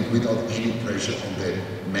effort and without any pressure on the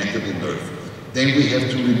mandible nerve. Then we have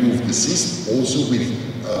to remove the cyst, also with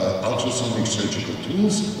ultrasonic surgical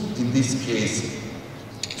tools. In this case,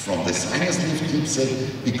 from the sinus lift tip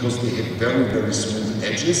set, because they have very, very smooth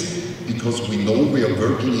edges, because we know we are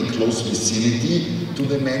working in close vicinity to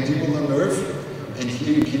the mandibular nerve. And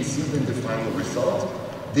here you can see then the final result.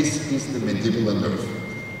 This is the mandibular nerve.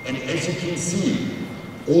 And as you can see,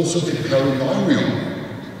 also the perineurium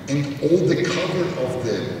and all the cover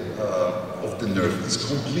of the nerve is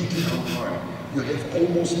completely unharmed. You have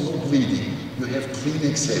almost no bleeding. You have clean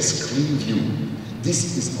access, clean view.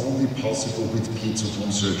 This is only possible with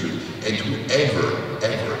Piezotome-surgery. And whoever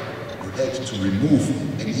ever had to remove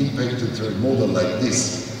an impacted third molar like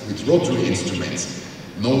this with rotary instruments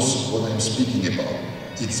knows what I'm speaking about.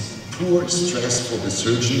 It's poor stress for the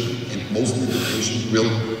surgeon, and mostly the patient will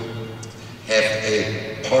have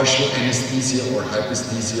a partial anesthesia or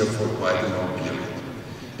hypoesthesia for quite a long period.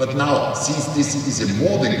 But now, since this is a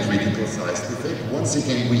more than critical size defect, once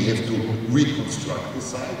again we have to reconstruct the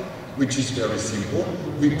site, which is very simple.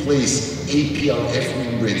 We place aPRF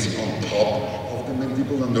membranes on top of the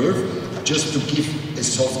mandibular nerve just to give a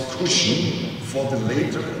soft cushion for the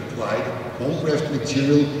later applied bone graft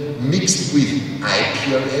material mixed with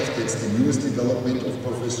iPRF. That's the newest development of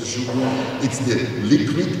Professor Choukroun. It's the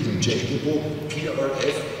liquid injectable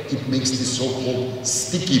PRF. It makes the so-called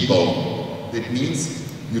sticky bone. That means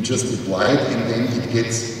you just apply it and then it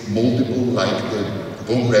gets moldable like the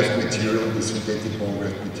bone graft material, the synthetic bone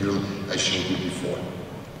graft material I showed you before.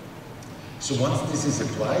 So once this is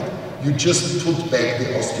applied, you just put back the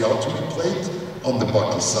osteotomy plate on the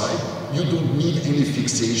buccal side. You don't need any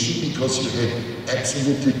fixation because you have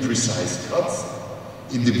absolutely precise cuts.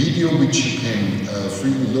 In the video, which you can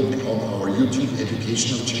freely look on our YouTube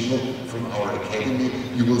educational channel from our academy,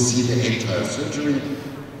 you will see the entire surgery.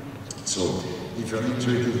 So if you're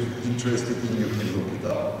interested in, you can look it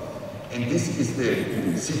up. And this is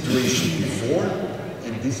the situation before,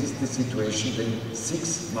 and this is the situation then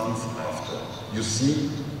 6 months after. You see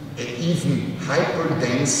an even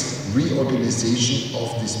hyper-dense reorganization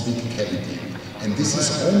of this big cavity. And this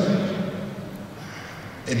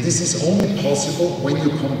is only possible when you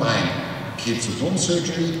combine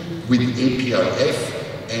Piezotome-surgery with aPRF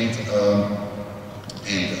and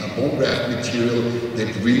a bone graft material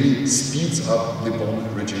that really speeds up the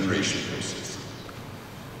bone regeneration process.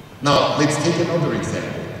 Now, let's take another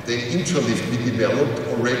example. The INTRALIFT we developed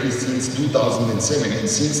already since 2007, and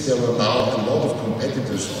since there are now a lot of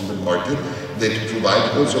competitors on the market that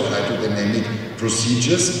provide also hydrodynamic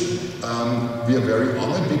procedures, we are very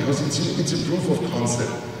honored because it's a proof of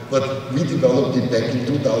concept. But we developed it back in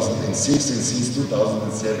 2006, and since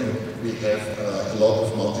 2007 we have a lot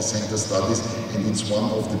of multi-center studies, and it's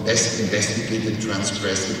one of the best investigated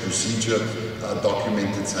transgressive procedure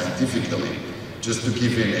documented scientifically. Just to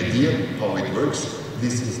give you an idea how it works,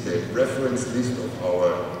 this is the reference list of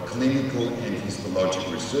our clinical and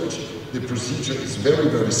histologic research. The procedure is very,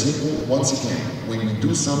 very simple. Once again, when you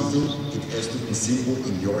do something, it has to be simple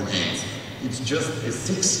in your hands. It's just a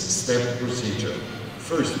 6-step procedure.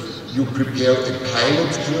 First, you prepare a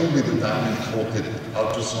pilot drill with a diamond-coated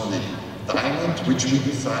ultrasonic diamond, which we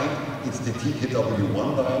design. It's the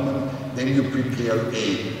TKW1 diamond. Then you prepare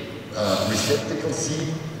a receptacle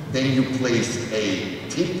seat. Then you place a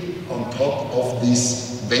tip on top of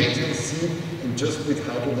this ventral seat, and just with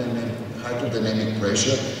hydrodynamic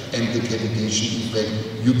pressure and the cavitation effect,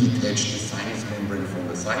 you detach the sinus membrane from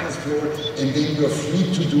the sinus floor, and then you are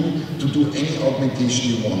free to do any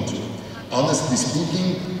augmentation you want to. Honestly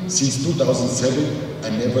speaking, since 2007, I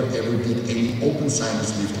never ever did any open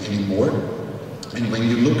sinus lift anymore. And when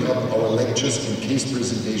you look up our lectures and case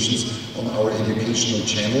presentations on our educational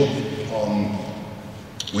channel,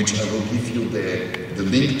 which I will give you the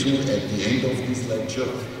link to at the end of this lecture,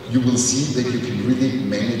 you will see that you can really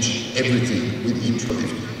manage everything with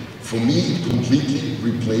INTRALIFT. For me, it completely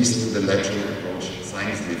replaced the lateral approach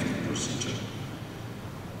sinus lifting procedure.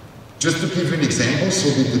 Just to give you an example, so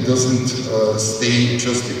that it doesn't stay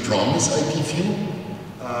just a promise I give you,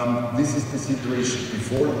 this is the situation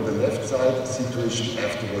before on the left side, situation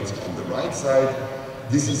afterwards on the right side.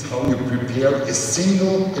 This is how you prepare a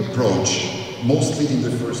single approach, mostly in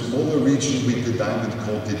the first molar region with the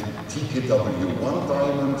diamond-coated TKW1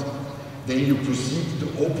 diamond. Then you proceed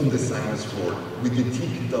to open the sinus floor with the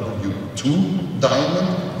TKW2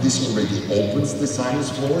 diamond. This already opens the sinus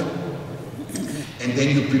floor. And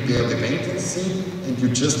then you prepare the ventral seat, and you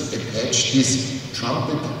just attach this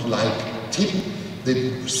trumpet-like tip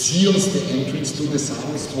that seals the entrance to the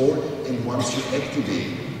sinus floor. And once you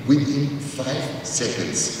activate, within 5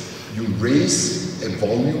 seconds, you raise a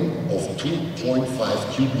volume of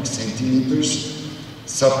 2.5 cubic centimeters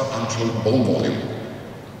subantral bone volume,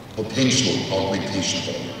 potential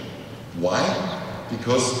augmentation volume. Why?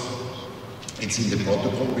 Because it's in the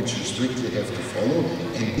protocol which you strictly have to follow,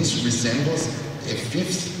 and this resembles a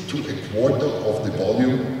fifth to a quarter of the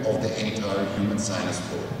volume of the entire human sinus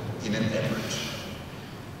floor in an average.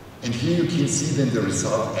 And here you can see then the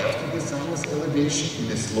result after the sinus elevation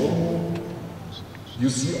in a slow-mo. You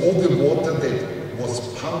see all the water that was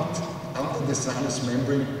pumped under the sinus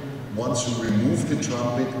membrane. Once you remove the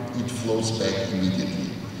trumpet, it flows back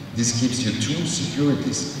immediately. This gives you 2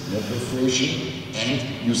 securities, no perforation,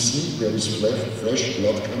 and you see there is fresh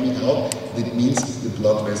blood coming out. That means the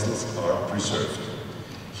blood vessels are preserved.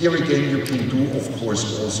 Here again you can do, of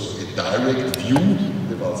course, also a direct view,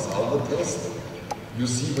 the Valsalva test. You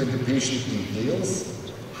see when the patient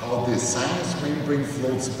inhales, how the sinus membrane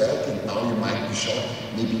floats back, and now you might be shocked,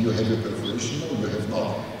 maybe you have a perforation, no, you have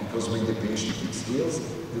not, because when the patient exhales,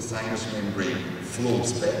 the sinus membrane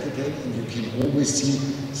floats back again, and you can always see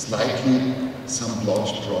slightly some blood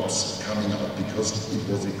drops coming out, because it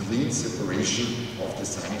was a clean separation of the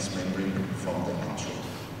sinus membrane from the antral.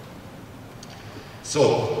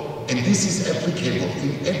 So, and this is applicable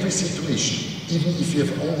in every situation. Even if you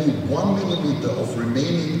have only 1 millimeter of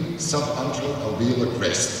remaining subantral alveolar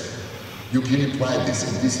crest, you can apply this,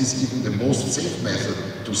 and this is even the most safe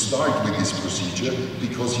method to start with this procedure,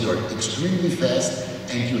 because you are extremely fast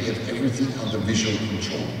and you have everything under visual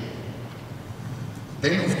control.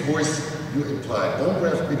 Then, of course, you apply bone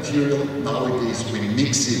graft material. Nowadays we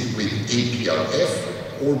mix it with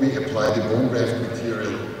aPRF, or we apply the bone graft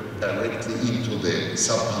material directly into the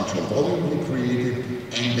subantral volume we created,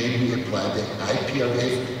 and then we apply the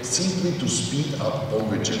iPRF simply to speed up bone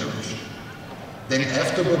regeneration. Then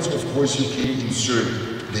afterwards, of course, you can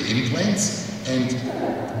insert the implants, and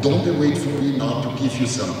don't wait for me now to give you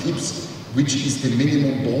some tips. Which is the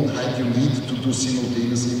minimum bone height you need to do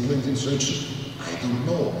simultaneous implant insertion? I don't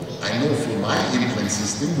know. I know for my implant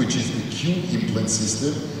system, which is the Q implant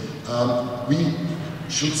system, we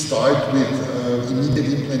should start with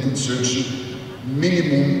immediate implant insertion,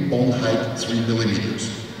 minimum bone height 3 millimeters.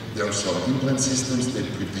 There are some implant systems that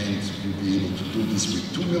pretend you'll be able to do this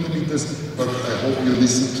with 2 millimeters, but I hope you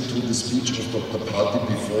listened to the speech of Dr. Party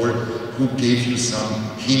before, who gave you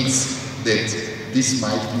some hints that this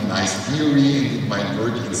might be nice theory and it might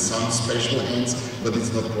work in some special hands, but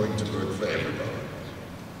it's not going to work for everybody.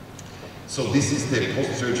 So this is the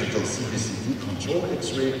post-surgical CBCT control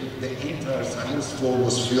X-ray. The entire sinus floor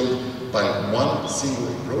was filled by one single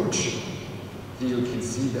approach. Here you can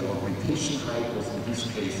see the augmentation height was in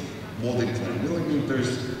this case more than 10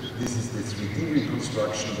 millimeters. This is the 3D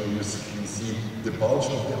reconstruction where you can see the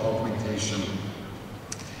bulge of the augmentation.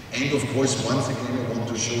 And of course, once again, I want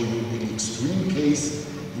to show you an extreme case.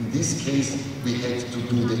 In this case, we had to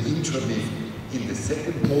do the INTRALIFT in the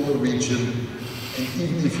second molar region. And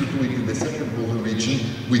even if you do it in the second molar region,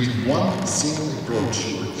 with one single approach,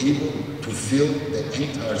 you are able to fill the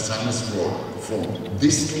entire sinus floor from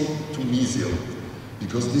distal to mesial.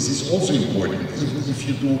 Because this is also important. Even if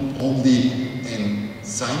you do only a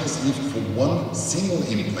sinus lift for one single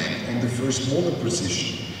implant on the first molar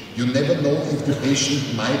position, you never know if the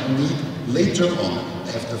patient might need later on,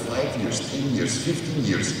 after 5 years, 10 years, 15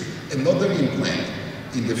 years, another implant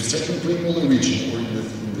in the second premolar region or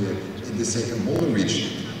in the second molar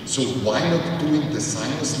region. So why not doing the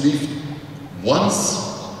sinus lift once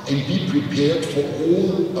and be prepared for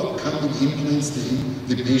all upcoming implants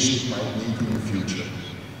the patient might need in the future?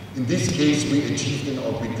 In this case, we achieved an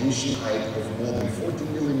augmentation height of more than 40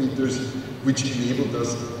 millimeters, which enabled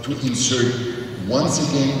us to insert once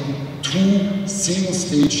again 2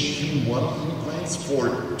 single-stage Q1 implants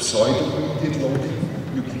for pseudo-immediate loading.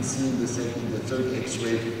 You can see in the third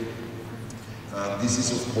X-ray. This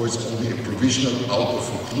is of course only a provisional out of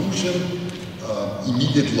occlusion.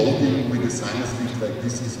 Immediate loading with a sinus lift like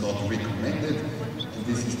this is not recommended, and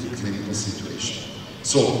this is the clinical situation.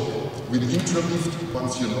 So with INTRALIFT,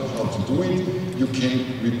 once you know how to do it, you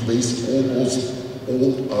can replace almost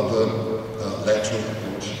all other lateral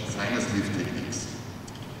approach sinus lift techniques.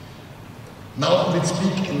 Now let's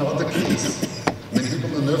speak another case,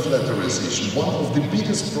 mandibular nerve lateralization. One of the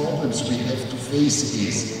biggest problems we have to face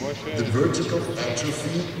is the vertical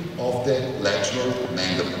atrophy of the lateral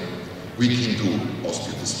mandible. We can do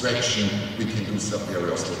osteodistraction, we can do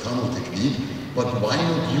subperiostal tunnel technique, but why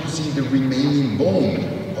not using the remaining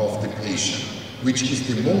bone of the patient, which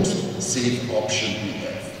is the most safe option we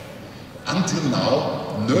have? Until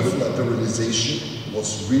now, nerve lateralization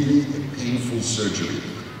was really a painful surgery,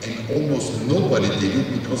 and almost nobody did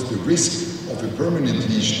it because the risk of a permanent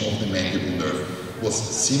lesion of the mandible nerve was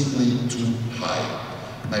simply too high.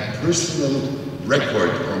 My personal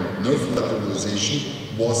record on nerve lateralization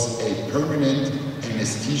was a permanent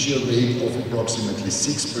anesthesia rate of approximately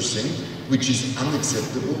 6%, which is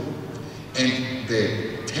unacceptable, and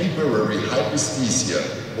the temporary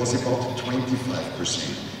hyperesthesia was about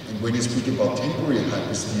 25%. And when I speak about temporary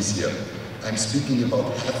hyperesthesia, I'm speaking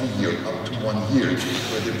about half a year, up to 1 year,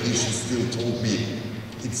 where the patient still told me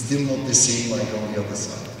it's still not the same like on the other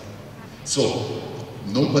side. So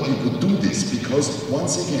nobody would do this because,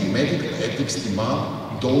 once again, medical ethics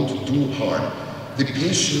demand don't do harm. The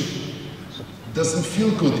patient doesn't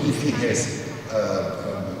feel good if he has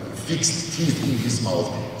fixed teeth in his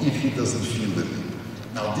mouth, if he doesn't feel the thing.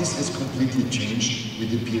 Now this has completely changed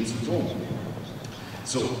with the piezotome.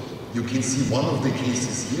 So you can see one of the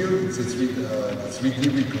cases here. It's a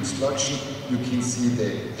 3D reconstruction. You can see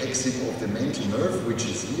the exit of the mental nerve, which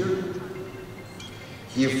is here.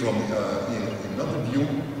 Here from another view.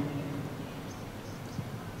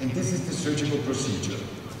 And this is the surgical procedure.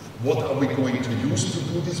 What are we going to use to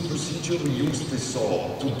do this procedure? We use the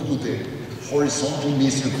saw to do the horizontal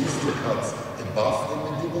mesiodistal cuts above the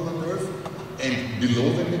mandibular nerve and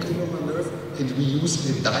below the mandibular nerve, and we use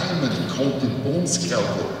a diamond-coated bone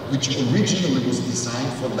scalpel, which originally was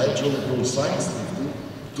designed for lateral approach sinus lifting,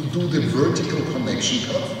 to do the vertical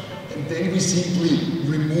connection cut, and then we simply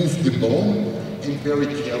remove the bone and very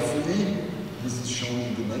carefully, this is shown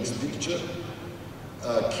in the next picture,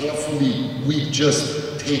 carefully we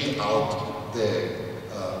just take out the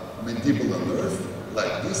mandibular nerve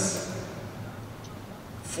like this,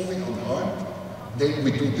 fully unharmed. Then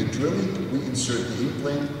we do the drilling, we insert the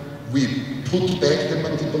implant, we put back the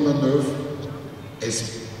mandibular nerve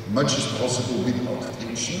as much as possible without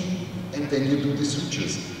tension, and then you do the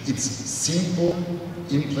sutures. It's simple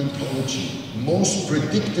implantology, most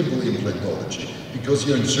predictable implantology, because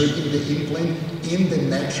you're inserting the implant in the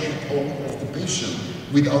natural bone of the patient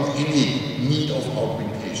without any need of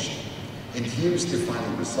augmentation. And here is the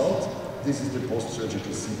final result. This is the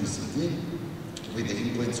post-surgical CBCT with the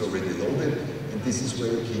implants already loaded, and this is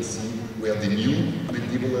where you can see where the new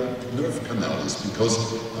mandibular nerve canal is, because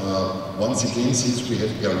once again, since we have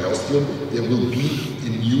periosteum, there will be a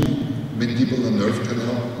new mandibular nerve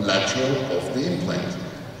canal lateral of the implant.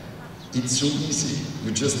 It's so easy.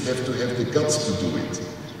 You just have to have the guts to do it.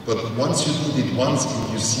 But once you did it once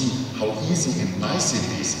and you see how easy and nice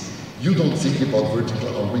it is, you don't think about vertical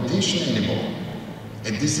augmentation anymore.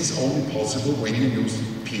 And this is only possible when you use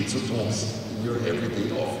piezotomes in your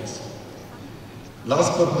everyday office.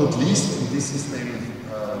 Last but not least, and this is then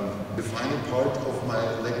the final part of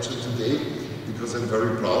my lecture today, because I'm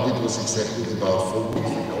very proud it was accepted about 4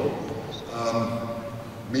 weeks ago.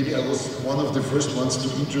 Maybe I was one of the first ones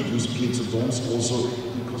to introduce piezotomes also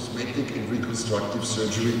in cosmetic and reconstructive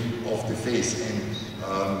surgery of the face. And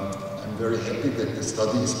I'm very happy that the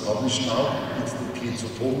study is published now. It's the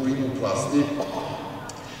piezotome rhinoplasty.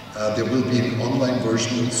 There will be an online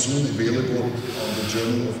version soon available on the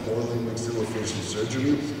Journal of Oral and Maxillofacial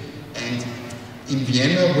Surgery. And in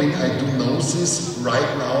Vienna, when I do noses,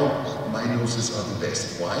 right now, my noses are the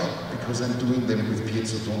best. Why? Because I'm doing them with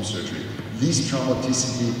Piezotome-surgery. Least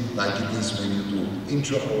traumaticity, like it is when you do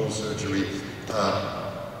intraoral surgery.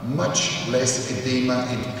 Much less edema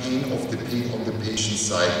and pain on the patient's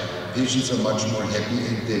side. Patients are much more happy,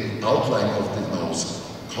 and the outline of the nose,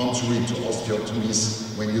 contrary to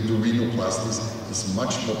osteotomies, when you do rhinoplasties, is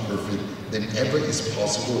much more perfect than ever is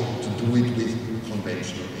possible to do it with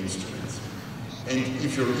conventional instruments. And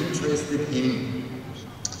if you're interested in,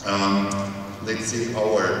 let's say,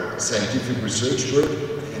 our scientific research work,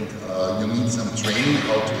 and you need some training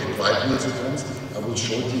how to apply piezotomes, I will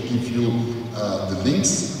shortly give you the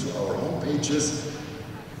links to our home pages.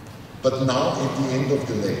 But now, at the end of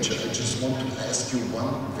the lecture, I just want to ask you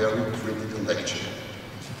one very critical lecture.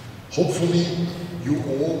 Hopefully, you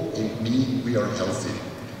all and me, we are healthy.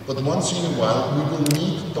 But once in a while, we will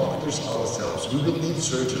need doctors ourselves. We will need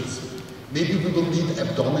surgeons. Maybe we will need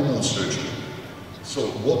abdominal surgery. So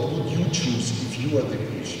what would you choose if you are the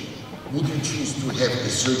patient? Would you choose to have a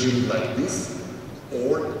surgery like this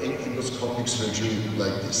or an endoscopic surgery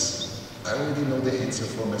like this? I already know the answer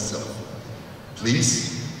for myself.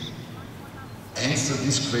 Please answer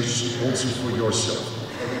this question also for yourself.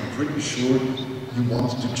 I'm pretty sure you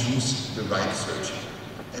want to choose the right surgery.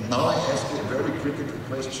 And now I ask you a very critical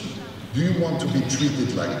question. Do you want to be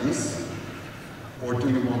treated like this? Or do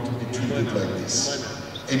you want to be treated like this?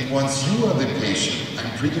 And once you are the patient,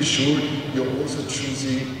 I'm pretty sure you're also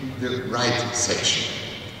choosing the right section.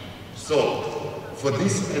 So, for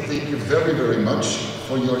this, I thank you very, very much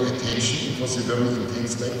for your attention. It was a very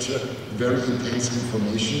intense lecture, very intense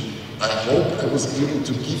information. I hope I was able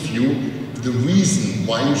to give you the reason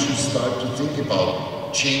why you should start to think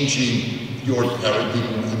about changing your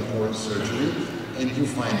paradigm in oral surgery. And you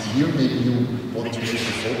find here, maybe you want to make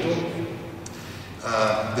a photo.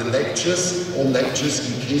 The lectures, all lectures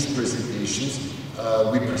and case presentations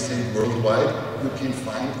we present worldwide, you can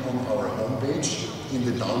find on our homepage in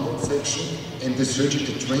the download section, and the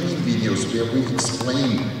surgical training videos where we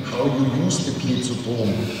explain how you use the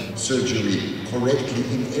piezotome surgery correctly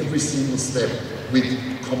in every single step, with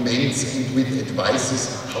comments and with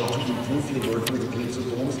advices how to improve your work with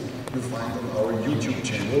piezotomes, you find on our YouTube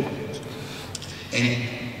channel.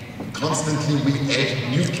 And constantly we add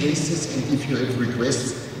new cases, and if you have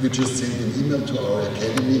requests, you just send an email to our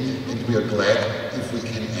academy, and we are glad if we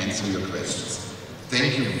can answer your questions.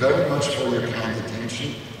 Thank you very much for your kind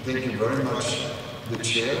attention. Thank you very much, the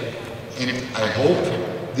chair, and I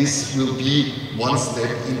hope this will be one step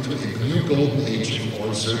into a new golden age of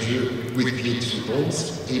oral surgery with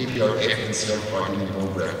piezotomes, aPRF, and self-hardening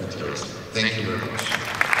bone graft materials. Thank you very much.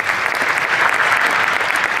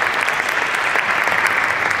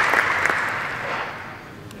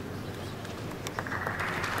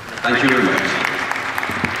 Thank you very much.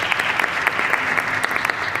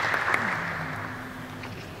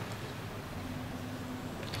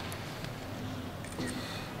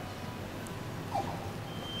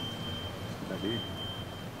 David.